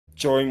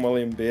join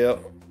William Bear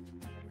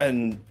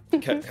and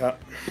Kit Kat.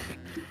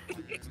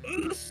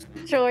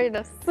 Join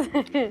us.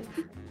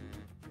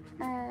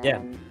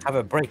 Yeah, have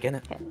a break,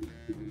 innit?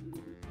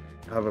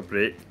 Have a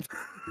break.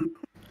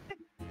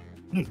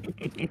 I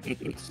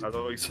don't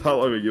know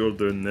exactly what you're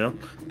doing there.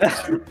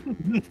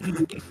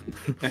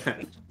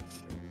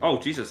 Oh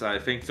Jesus! I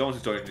think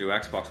someone's joining the new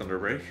Xbox under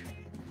break.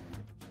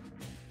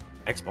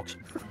 Xbox.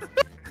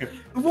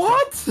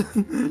 What?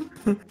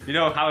 You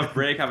know, have a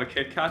break, have a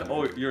Kit Kat.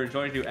 Oh, you're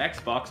enjoying new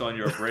Xbox on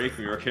your break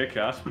for your Kit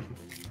Kat.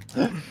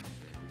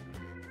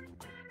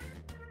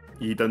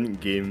 You didn't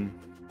game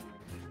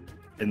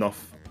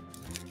enough.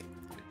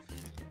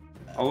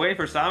 Oh, wait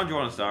for Sam. Do you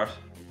want to start?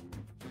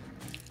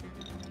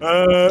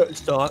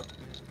 Start.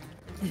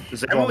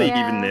 Is Emily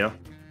even there?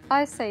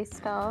 I say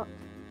start.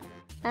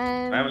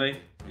 Emily,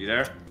 you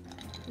there?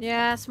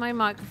 Yes, my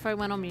microphone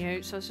went on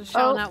mute, so I was just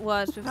shouting out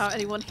words without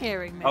anyone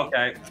hearing me.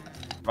 Okay.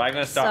 Right, I'm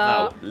gonna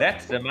start now.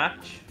 Let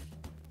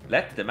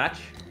the match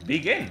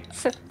begin.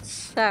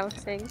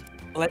 Shouting.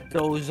 Let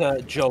those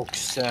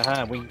jokes,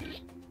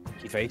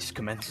 winky face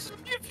commence.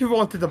 If you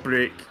wanted a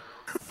break.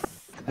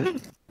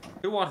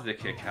 Who wanted a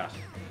Kit Kat?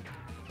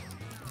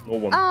 No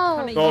one.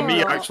 Oh, no, me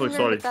yeah. actually,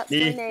 sorry. That's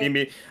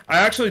Me. I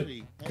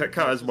actually, Kit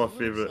Kat is my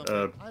favourite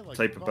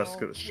type of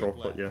biscuit, it's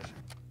chocolate, yeah.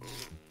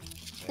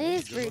 It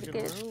is really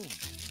good.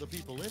 The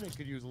people in it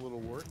could use a little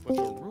work, but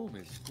the room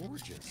is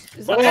gorgeous.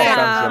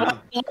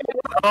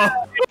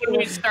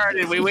 We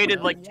started, we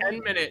waited like 10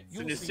 minutes,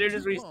 and as soon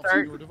as we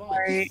start,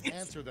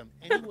 answer them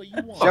any way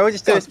you want. Shall we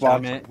just do this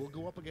one? We'll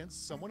go up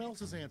against someone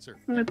else's answer.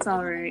 That's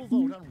alright.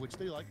 Vote on which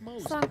they like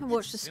most. So I can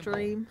watch the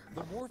stream.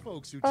 The more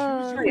folks who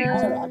choose your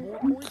answer, the more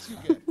points you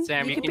get.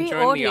 Sam, you can can be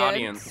join the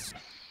audience. audience.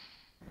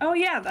 Oh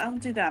yeah, I'll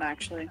do that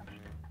actually.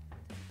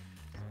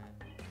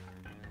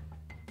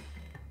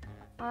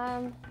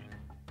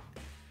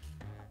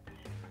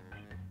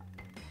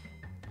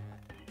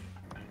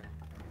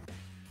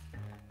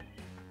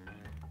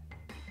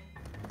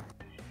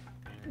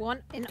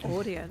 One in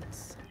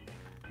audience.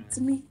 It's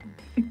me.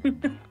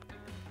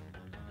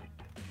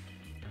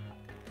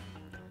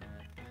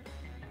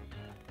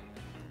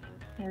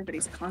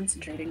 Everybody's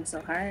concentrating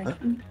so hard.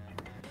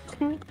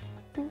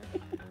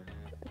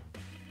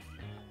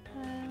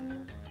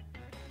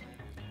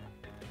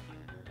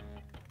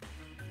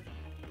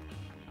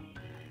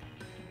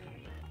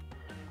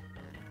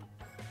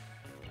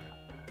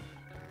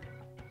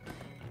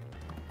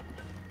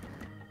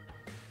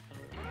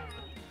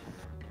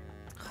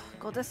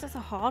 God, this is a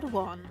hard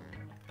one.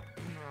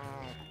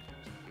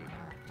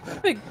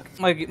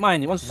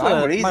 Mine was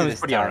Mine mine was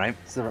pretty alright.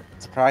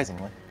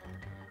 Surprisingly.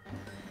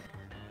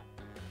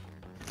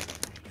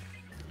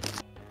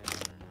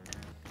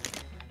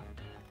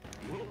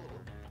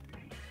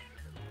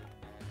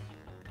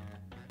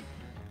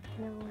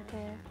 No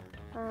idea.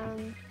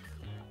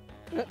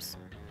 Oops.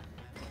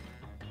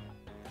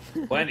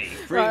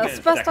 23 Right, minutes. that's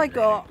the best I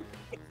got.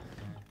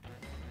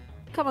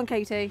 Come on,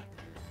 Katie.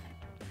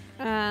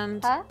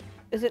 And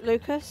is it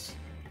Lucas?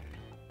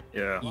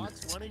 Yeah.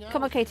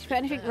 Come on, Katie. Put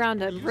anything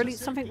random. Really,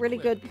 something really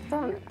good.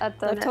 I've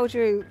done it. told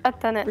you. I've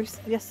done it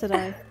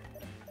yesterday.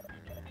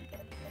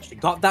 She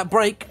got that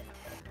break.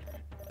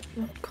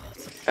 Oh God.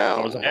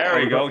 Oh. There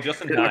we go,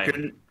 just in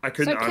time. I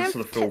couldn't answer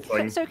the full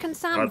thing. So can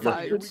Sam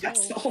vote?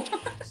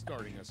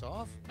 Starting us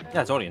off.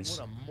 Yeah, it's audience.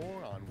 What a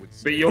moron would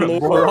say. But you'll know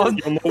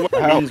what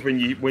it means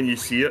when you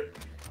see it.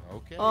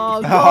 Okay.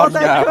 Oh God,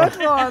 they're good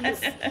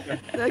ones.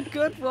 They're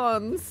good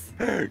ones.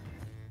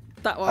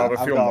 That I have one.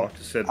 a feel Mark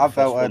said the I've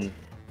first voted. one.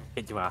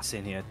 Get your ass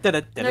in here.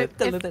 No,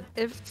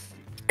 if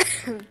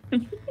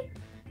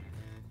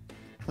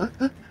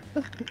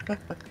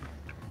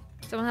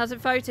someone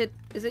hasn't voted,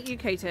 is it you,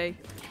 Katie?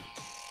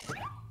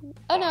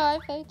 Oh no, I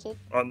voted.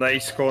 Oh,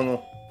 nice,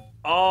 Conor.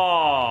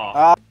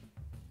 Oh.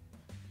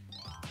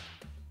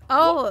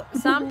 Oh,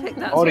 Sam picked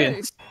that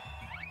Audience. too.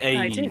 Hey.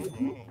 I did.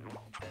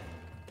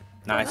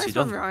 Nicely Nice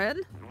one, done.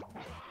 Ryan.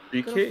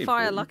 You Good Katie,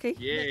 fire voted? lucky.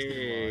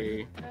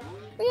 Yay.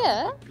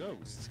 Yeah.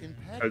 Ghosts in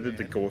How did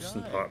the Pac-Man ghost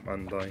in die.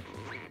 Pac-Man die?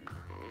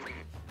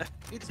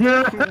 It's I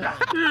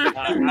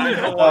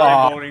know what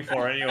I'm voting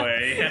for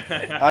anyway.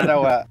 I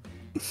know what.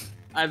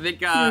 I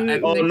think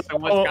someone's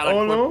got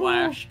a Quip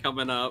Lash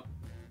coming up.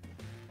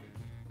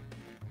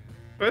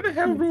 Where the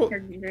hell wrote?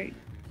 Great.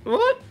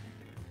 What?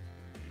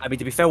 I mean,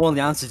 to be fair, one of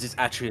the answers is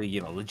actually,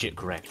 legit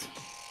correct.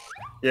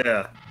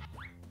 Yeah.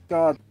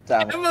 God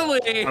damn it.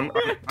 Emily! I'm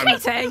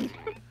Katie!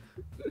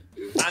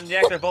 And the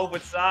extra vote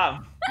with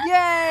Sam.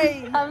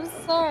 Yay! I'm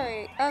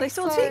sorry. They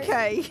saw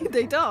TK.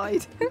 They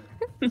died.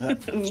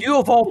 You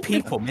of all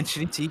people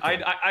mentioning TK.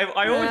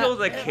 I always know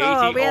that Katie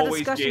Oh, we had a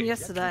always discussion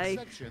gets... yesterday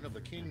section of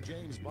the King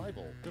James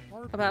Bible,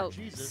 Department about of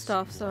Jesus,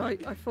 stuff, so I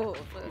thought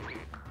of it.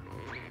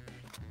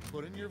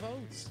 Put in your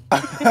votes.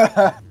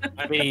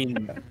 I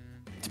mean,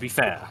 to be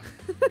fair.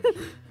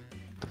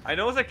 I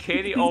know that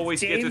Katie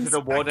always gets into James the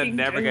one that fucking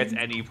never gets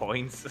Jones. any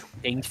points.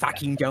 James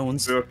fucking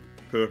Jones.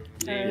 poor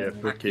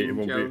Katie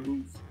won't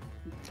be.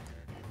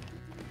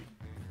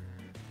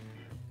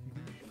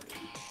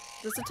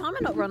 Does the timer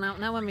not run out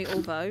now when we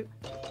all vote?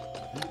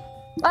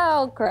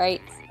 Oh,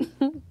 great.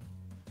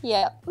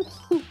 Yep.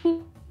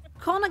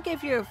 Connor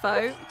give you a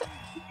vote.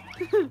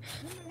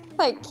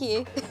 Thank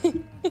you.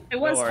 It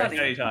was worry, funny,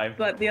 anytime.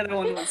 but the other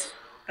one was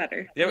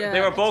better. They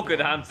were both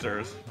good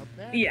answers. A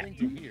bad Yeah.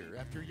 thing to hear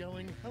after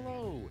yelling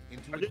hello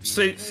into I a just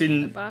TV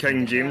seen About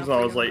King to James get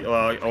and I was like,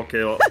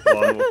 okay, well,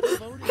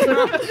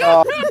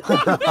 Oh.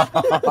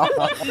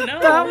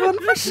 That one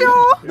for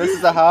sure. This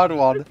is a hard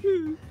one.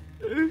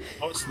 no,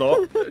 it's not.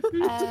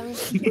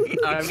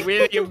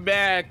 William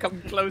Bear,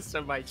 come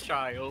closer, my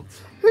child.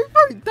 Who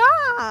wrote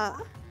that?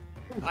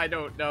 I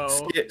don't know.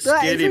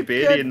 Scary a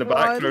Berry good in the one.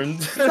 background.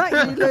 Is that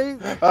you,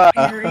 Luke?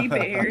 Very,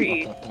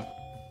 very.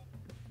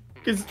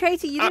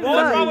 Katie, you didn't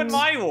What's wrong vote. with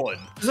my one?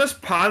 There's this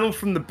panel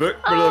from the book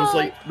where there was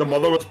like the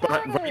mother was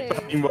right okay.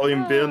 behind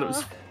William Bear and it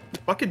was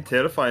fucking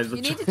terrifying. as a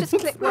You need to child. just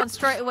click one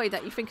straight away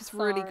that you think is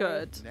really Sorry.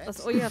 good.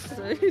 That's all you have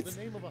to do. The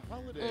name of a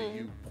holiday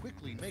you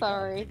quickly make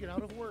Sorry. out to get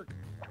out of work.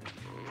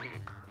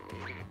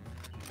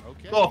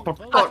 Okay. Oh, for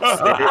fuck's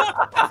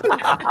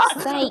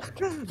sake. Sake.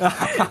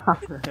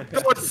 For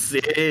God's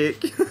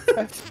sake.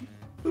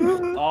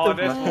 Oh,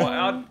 this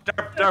one.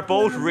 They're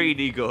both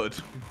really good.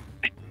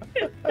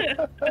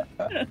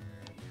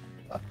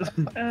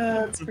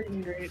 That's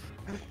pretty great.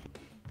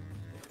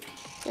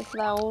 Just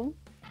that one.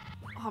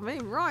 I mean,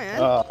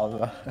 Ryan.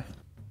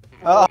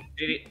 Oh.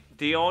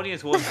 The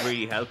audience wasn't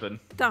really helping.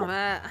 Damn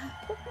it.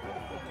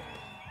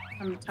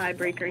 I'm a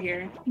tiebreaker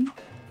here.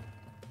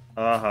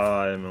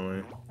 Aha,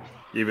 Emily.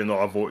 Even though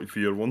I voted for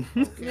your one.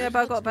 Yeah, but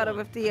I got better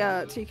with the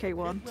 2K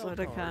one, so I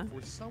don't care.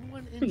 For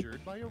someone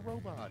injured by a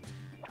robot.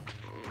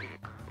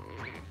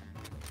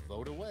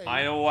 Vote away.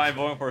 I know why I'm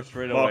voting for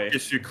straight away.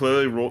 Marcus, you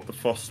clearly wrote the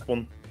first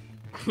one.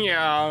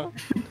 Yeah.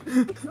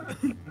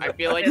 I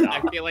feel like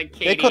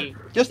They Katie.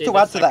 could, just did to the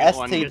add to the second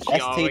one 'cause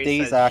she always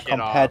STDs says are shit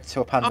compared off. to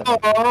a pandemic.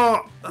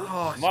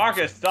 Oh,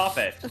 Marcus, stop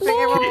it. I think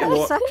everyone Katie, got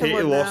the second Katie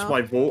one lost now.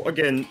 my vote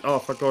again. Oh,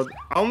 for God.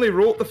 I only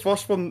wrote the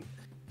first one.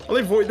 I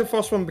only voted the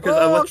first one because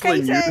I Oh,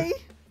 literally Katie! knew.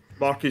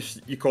 Marcus,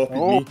 you copied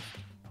Oh. me.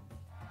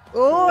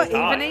 Oh,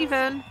 Hi.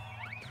 even.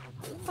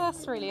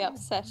 That's really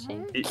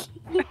upsetting.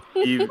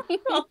 You,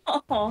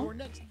 Oh, Your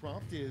next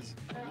prompt is: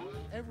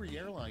 every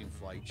airline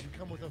flight should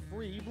come with a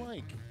free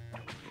blank.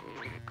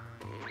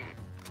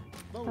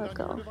 Vote on your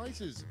God.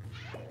 devices.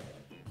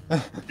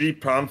 the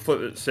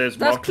pamphlet that says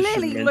That's Marcus should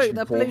clearly Luke, mention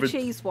the blue COVID.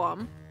 cheese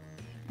one.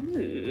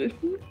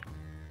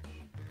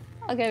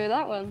 I'll go with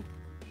that one.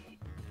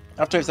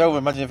 After it's over,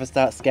 imagine if it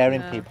starts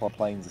scaring Yeah. people on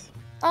planes.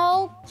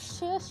 Oh,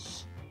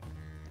 shush.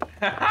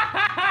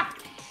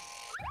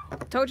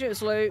 Told you it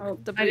was Luke, Oh,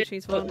 the I blue didn't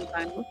cheese vote one. in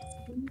time.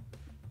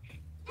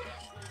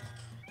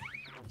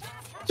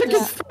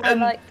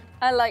 Yeah,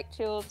 I liked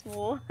yours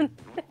more.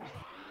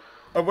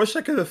 I wish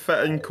I could have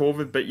fit in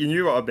COVID, but you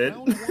knew what I meant.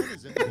 Round one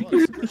is in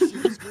the books. Let's see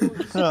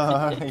the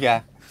scores.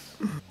 Yeah.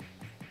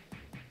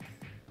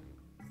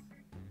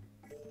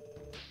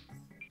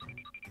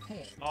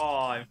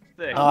 Oh, I'm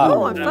sick.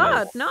 Oh, I'm Damn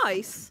bad. it.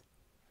 Nice.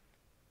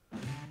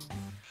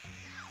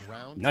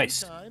 Round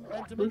Nice. two time,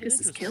 and to make Lucas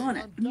it is interesting, killing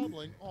it. I'm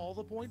doubling all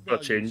the point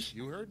Got values. changed.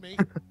 You heard me.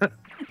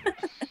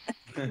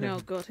 Oh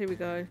god, here we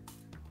go.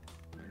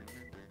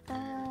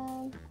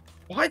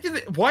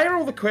 Why are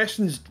all the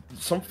questions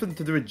something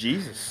to do with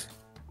Jesus?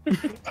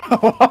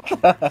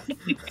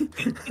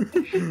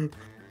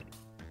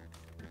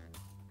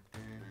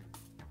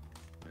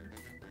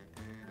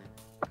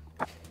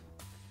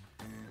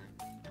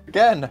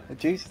 Again, a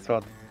Jesus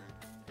one.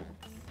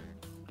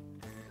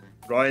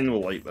 Ryan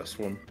will like this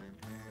one.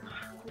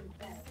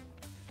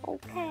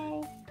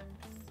 Okay.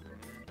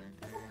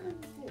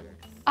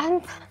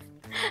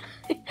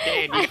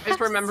 Hey, do you guys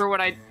remember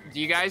what I? Do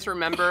you guys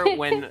remember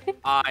when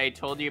I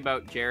told you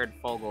about Jared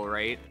Fogle,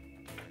 right?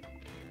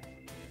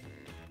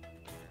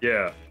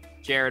 Yeah.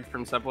 Jared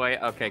from Subway.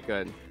 Okay,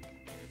 good.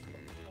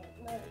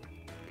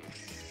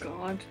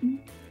 God.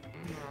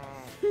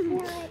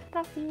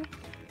 Love you.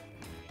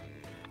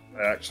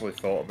 I actually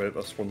thought about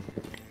this one.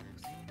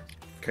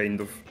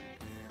 Kind of.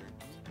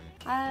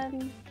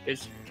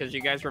 Because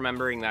you guys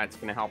remembering that's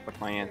gonna help with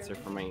my answer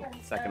for my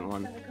second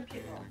one.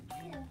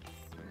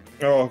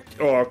 Oh,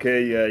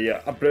 okay,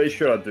 yeah. I'm pretty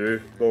sure I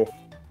do, though.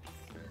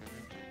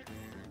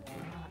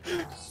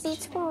 See you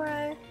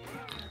tomorrow.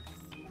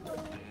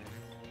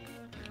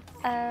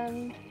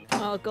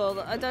 Oh god,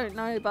 I don't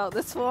know about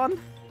this one.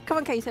 Come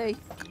on, Katie.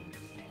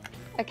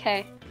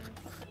 Okay.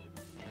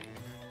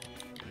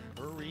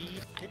 Hurry,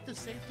 hit the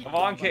safety Come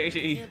on, button.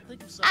 Katie. Can't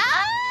think of something.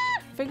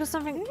 Think of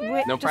something.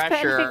 No just put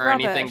pressure anything or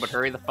anything, rubbish. but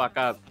hurry the fuck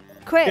up.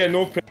 Quick, Yeah,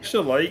 no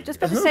pressure, like. just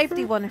put the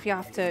safety one if you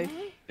have to.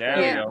 There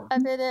we Yeah, go. I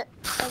did it.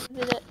 I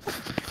did it.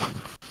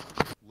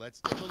 Let's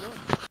take a look.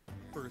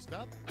 First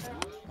up,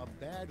 a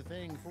bad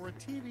thing for a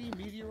TV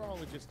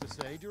meteorologist to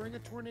say during a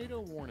tornado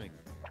warning.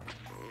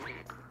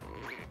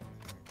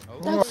 Oh, for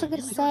you goodness have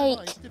the sake.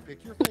 right to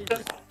pick your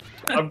favorite.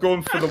 I'm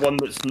going for the one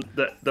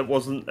that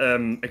wasn't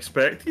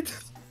expected.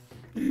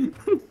 I'll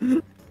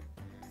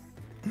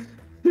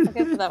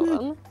go for that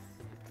one.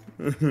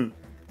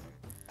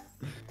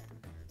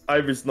 I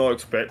was not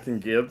expecting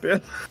Gear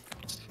Bear.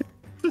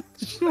 Woo!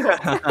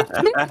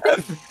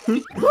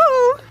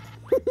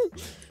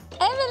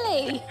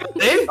 Emily!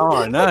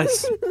 Oh,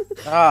 nice.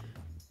 Ah,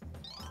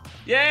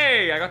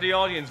 Yay! I got the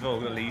audience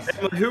vote at least.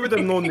 Emily, who would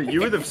have known that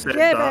you would have said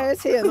Yeah, that?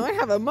 Bear's here, and I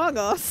have Among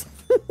Us.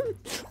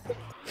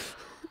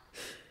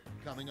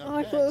 Coming up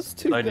I thought it was next,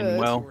 too I did good.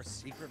 well. your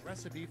secret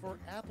recipe for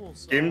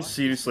applesauce Game's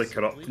seriously is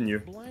corrupting you.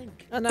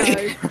 blank. I know.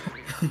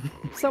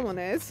 Someone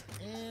is.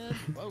 And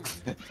vote.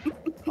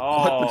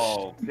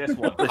 Oh, this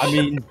one. I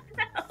mean,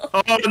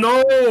 Oh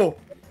no!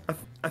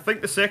 I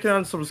think the second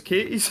answer was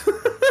Katie's. Give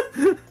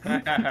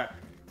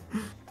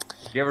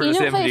her You the not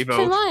sympathy voted for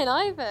vote. mine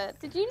either.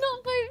 Did you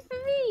not vote for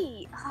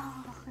me?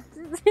 Oh.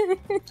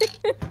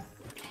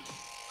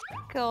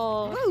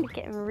 God, Oh.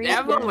 getting really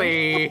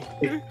Emily.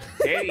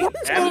 Hey,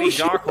 Emily,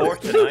 dark horse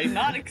tonight.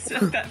 Not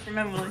accept that from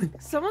Emily.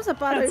 Someone's a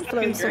bad That's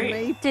influence on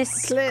fucking me.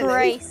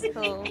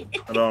 disgraceful.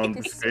 I know, I'm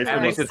disgraced to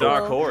Emily's a myself.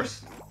 dark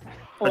horse.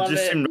 I Love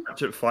just it. seen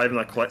Ratchet 5 and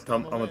I clicked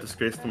I'm a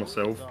disgrace to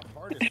myself. The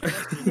hardest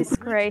question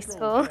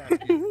Disgraceful.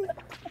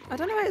 I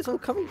don't know where it's all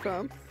coming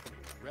from.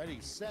 Ready,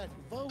 set,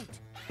 vote.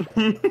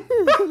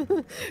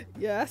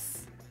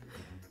 Yes.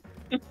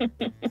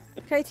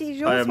 Katie, I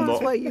yours am one's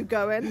not. where you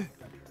going?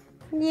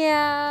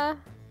 Yeah.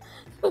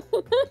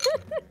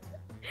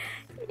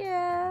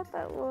 Yeah,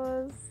 that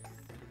was.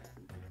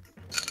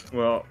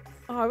 Well,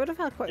 Oh, I would have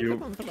had quite a You- good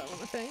one for that one,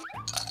 I think.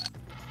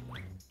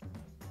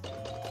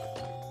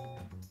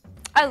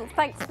 Oh,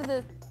 thanks for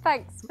the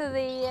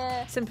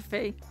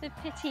Sympathy.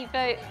 pity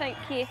vote. Thank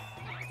you.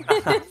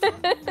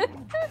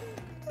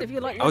 If you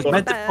like I was my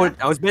meant to bear.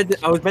 put. I was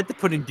meant to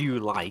put in. Do you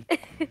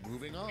like?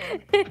 Moving on.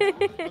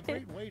 A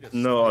great way to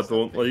No, I slice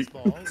don't a like.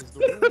 baseball is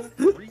the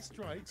rule, 3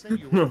 strikes and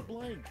you're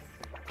blank.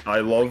 I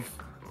love.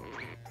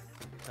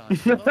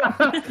 Time's up.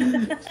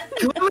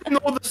 Clearly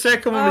know the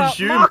second one was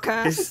you.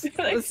 Marcus!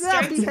 Like, Was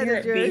that strikes and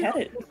you're beheaded you?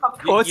 beheaded. Of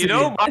course You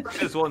know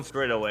Marcus one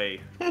straight away.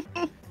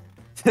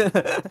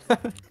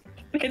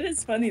 It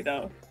is funny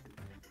though.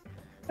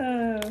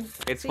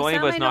 It's See, funny,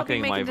 Sam but may it's not not be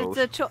getting my making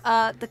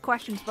vote. the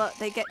questions, but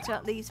they get to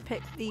at least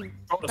pick the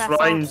Oh, it's best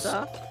Ryan's.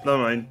 answer. Never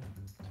mind.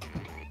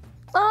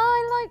 Oh,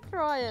 I liked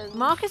Ryan.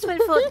 Marcus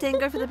went for didn't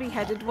go for the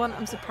beheaded one.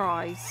 I'm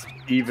surprised.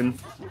 Even.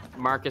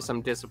 Marcus,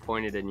 I'm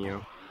disappointed in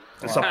you.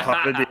 It's a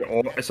parody.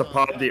 It's a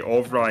parody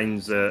of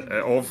Ryan's. Of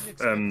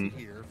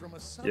Here from a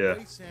Subway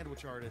yeah.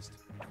 sandwich artist.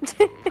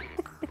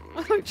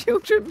 I like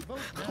children. Vote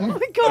Oh now.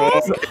 my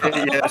god!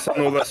 Yes, I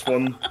know this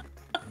one.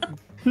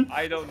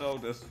 I don't know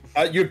this.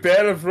 You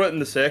better have written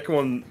the second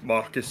one,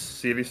 Marcus.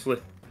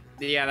 Seriously.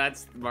 Yeah,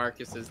 that's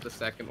Marcus is the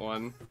second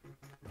one.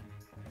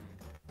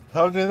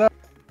 how do that?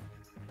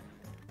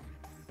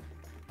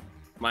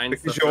 Mine's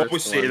Because the you first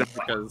always say one that.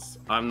 because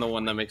I'm the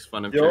one that makes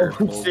fun of You Jared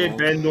always say Fogle.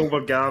 bend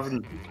over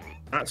Gavin.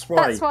 That's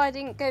why. That's why I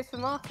didn't go for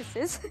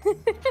Marcus's.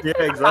 Yeah,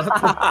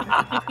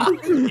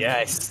 exactly.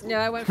 Yes.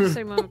 Yeah, I went for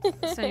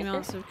the same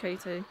answer with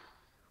Katie.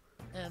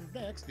 And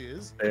next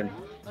is Same.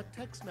 a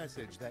text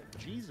message that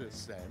Jesus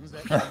sends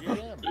at 3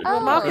 a.m. Well,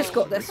 Marcus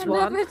got this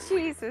one. Never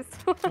Jesus.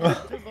 To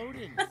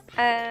voting.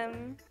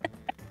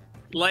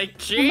 Like My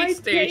cheese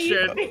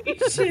station.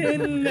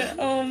 station.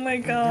 Oh my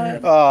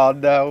god. Oh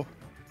no.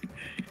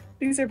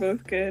 These are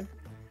both good.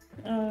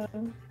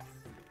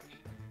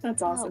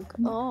 That's awesome.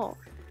 Oh.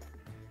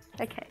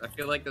 Okay. I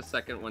feel like the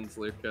second one's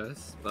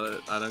Lucas,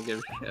 but I don't give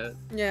a shit.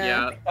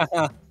 Yeah.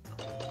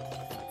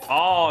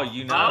 Oh,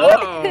 you know.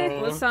 What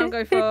Oh. does Sam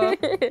go for?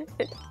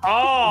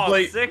 Oh,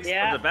 Like- 6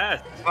 Yeah. are the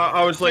best.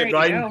 I was like,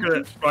 There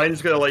you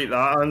Ryan's gonna like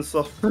that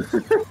answer.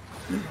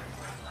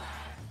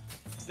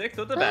 6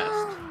 are the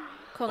best.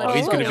 Connor, Oh,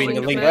 he's gonna be in the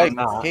Connor, link Connor. right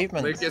now.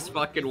 Achievements. Lucas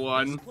fucking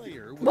won.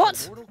 Player with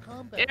What? Mortal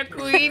Kombat Yeah, character.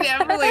 Queen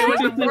Emily was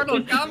a Mortal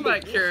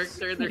Kombat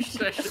character. Their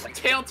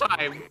tail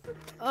time.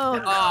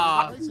 Oh,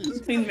 Ah.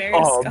 Between Mary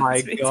Oh Scott's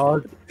my face.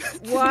 god.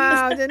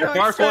 wow! Did not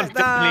First one's expect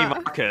definitely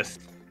that. Marcus.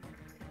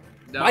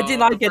 No, Why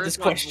didn't I the get first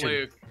this one's question?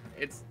 Luke.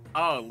 It's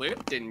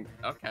Luke didn't.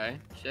 Okay,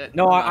 shit.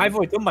 No, never I've mind.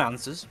 already done my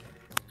answers.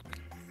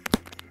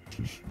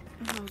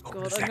 Oh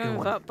god, I second know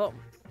one. that, but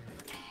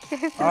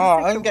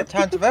Oh, I didn't get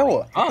time to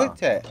vote. I Ah.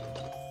 clicked it.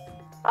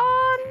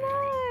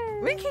 Oh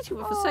no! me and Katie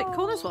were for sake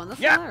Connor's one.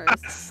 That's Yeah.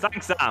 hilarious.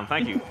 Thanks, Sam.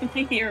 Thank you.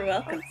 You're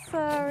welcome. I'm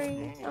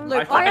sorry.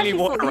 Look, I finally actually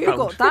won thought a you round.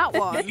 got that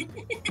one.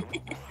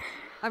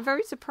 I'm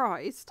very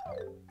surprised.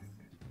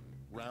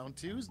 Round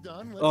 2's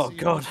done. Let's Oh see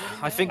god, who's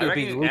winning I think now. it would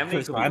be reckon Emily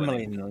Lucas could or be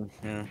Emily. winning.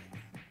 Yeah.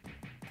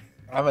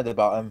 I'm at the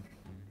bottom.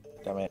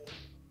 Damn it.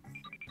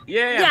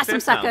 Yeah, Yes, I'm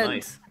fifth now, second.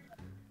 Nice.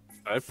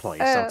 Third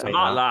place. I'll take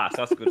Not that. last.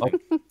 That's a good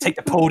thing. Take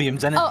the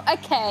podiums, innit? Oh,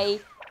 okay.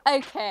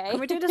 Okay. Can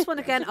we do this one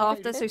again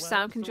after so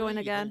Sam can join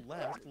again?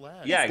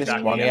 Yeah, This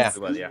exactly. one, yeah.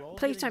 Well, yeah.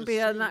 Please don't be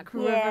an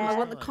acronym. I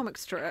want the comic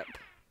strip.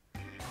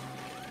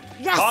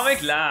 Yes!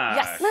 Comic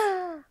Lash.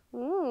 Yes!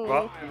 Ooh.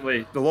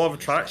 Rapidly, the law of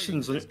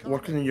attraction's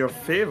working in your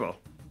favour.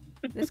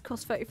 This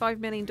cost $35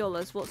 million.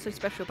 What's so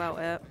special about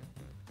it?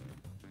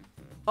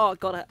 Oh,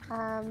 got it.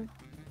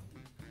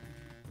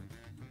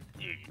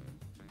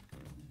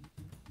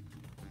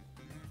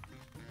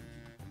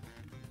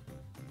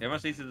 Everyone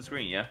sees to the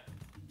screen, yeah?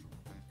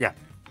 Yeah.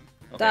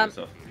 Okay, Done. good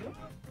stuff.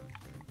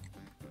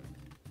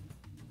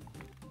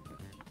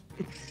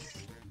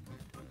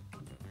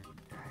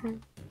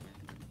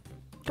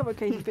 Come on,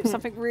 Katie, pick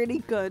something really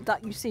good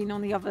that you've seen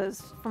on the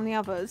others, from the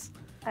others.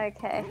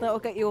 Okay. That'll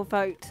get your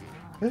vote.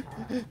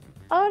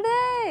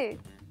 Oh no!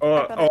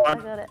 Oh, I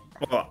got it.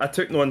 oh, I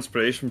took no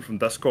inspiration from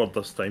Discord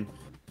this time.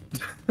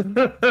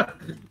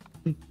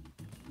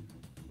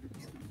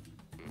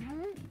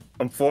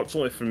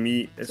 Unfortunately for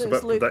me, it's So a bit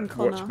it's Luke and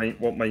predictable Conor.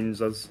 what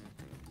mine's is.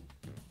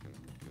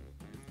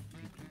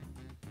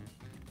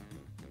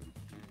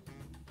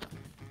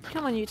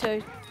 Come on, you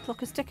two.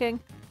 Clock is ticking.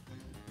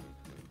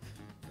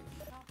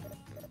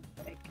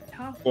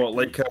 What,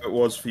 like how it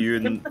was for you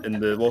in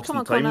the Lost Come in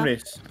on, Time Conor.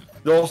 race?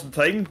 The Lost in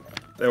Time?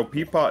 The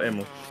LP part,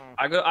 Emily.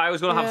 I was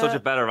gonna have such Yeah. a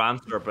better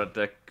answer, but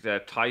the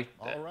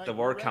All right, the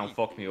word we're count ready.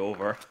 fucked me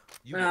over.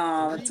 You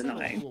Oh, get that's 3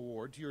 medals annoying. to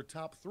award to your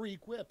top 3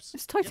 quips.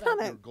 It's Get out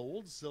Titanic. your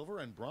gold, silver,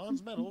 and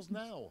bronze medals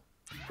now.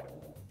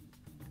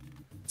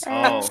 Oh,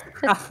 I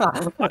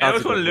know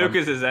which one good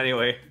Lucas is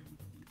anyway.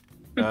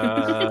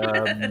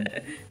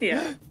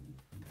 Yeah.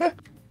 My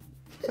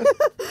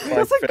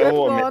That's a good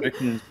fellow one.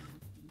 Americans.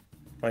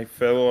 My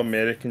fellow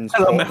Americans.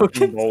 Hello, caught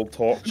Americans. in ball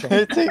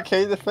torture. Take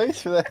Kate in the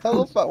face for the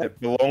hell of that one. It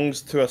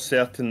belongs to a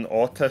certain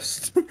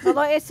autist. Well,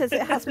 like it says,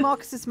 it has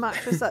Marcus's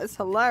mattress. That is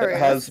hilarious.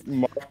 It has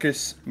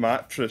Marcus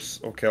Mattress.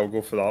 Okay, I'll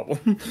go for that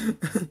one.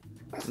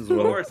 As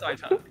well. Or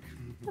Titanic.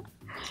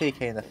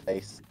 TK in the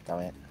face. Damn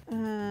it.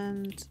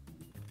 And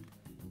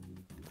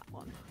that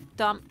one.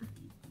 Done.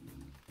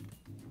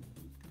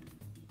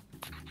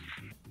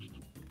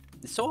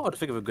 It's so hard to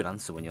think of a good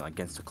answer when you're like,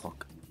 against the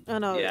clock. I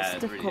know, Yeah,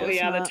 it's it really difficult. Oh is.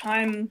 yeah,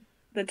 isn't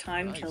the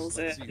time Nice, kills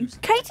let's it. see who's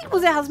Katie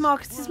was it has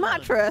Marcus's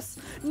mattress.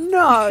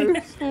 No.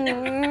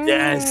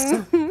 Yes!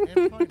 And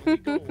finally,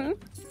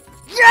 gold.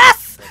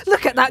 Yes!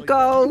 Look at that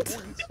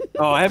gold.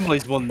 Oh,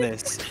 Emily's won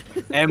this.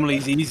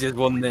 Emily's easiest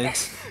won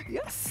this.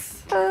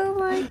 Yes. Oh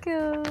my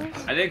god.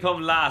 I didn't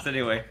come last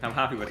anyway. I'm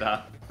happy with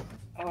that.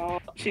 Oh,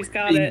 she's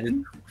got it.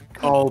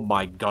 Oh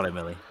my god,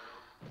 Emily.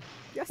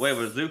 Yes. Wait,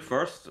 was Luke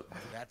first?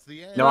 That's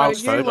the end. No, I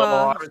was you third. were.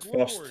 I was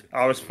first.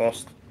 I was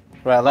first.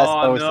 Right, let's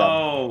Oh go, Sam.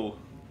 no!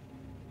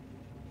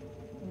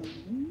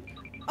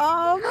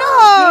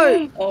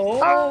 Oh no!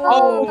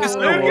 Oh, Lucas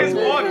Lucas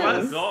Oh, won.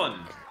 yes. Well done.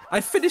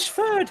 I finished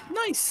third.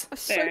 Nice.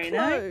 That's so Very close.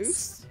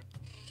 nice.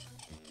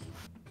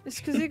 It's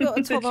because you got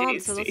a top Jeez,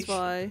 answer, that's Steve.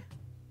 why.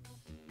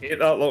 Hate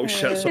that little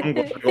shit, so I'm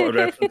going to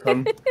reference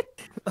him.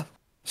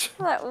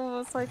 That one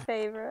was my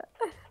favourite.